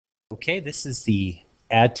Okay, this is the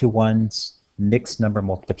add to ones mixed number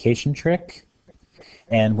multiplication trick.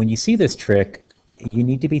 And when you see this trick, you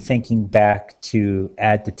need to be thinking back to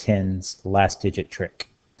add to tens last digit trick.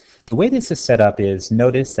 The way this is set up is,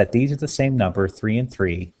 notice that these are the same number, 3 and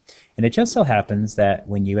 3, and it just so happens that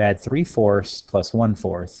when you add 3/4 plus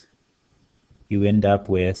 1/4, you end up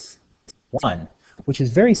with 1, which is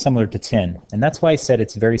very similar to 10, and that's why I said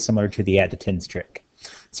it's very similar to the add to tens trick.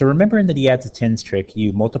 So remember, in the add to tens trick,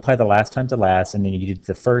 you multiply the last times the last, and then you do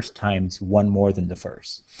the first times one more than the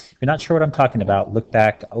first. If you're not sure what I'm talking about, look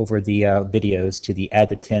back over the videos to the add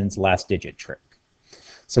to tens last digit trick.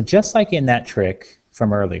 So just like in that trick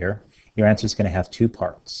from earlier, your answer is going to have two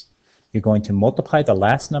parts. You're going to multiply the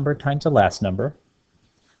last number times the last number.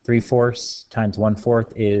 3/4 times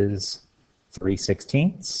 1/4 is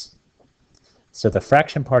 3/16. So the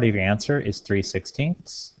fraction part of your answer is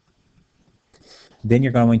 3/16. Then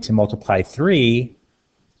you're going to multiply 3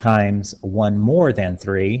 times 1 more than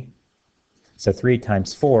 3. So 3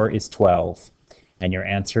 times 4 is 12. And your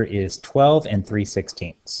answer is 12 and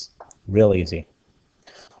 3/16. Real easy.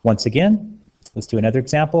 Once again, let's do another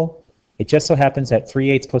example. It just so happens that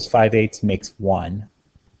 3/8 plus 5/8 makes 1.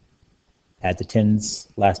 Add the tens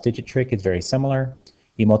last digit trick is very similar.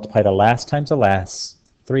 You multiply the last times the last.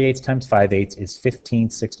 3/8 times 5/8 is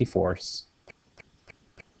 15/64.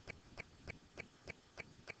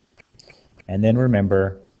 And then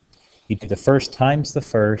remember, you do the first times the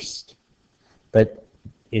first, but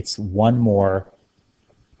it's 1 more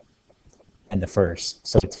than the first.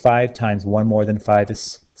 So it's 5 times 1 more than 5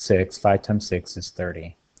 is 6. 5 times 6 is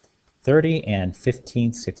 30. 30 and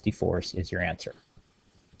 15/64 is your answer.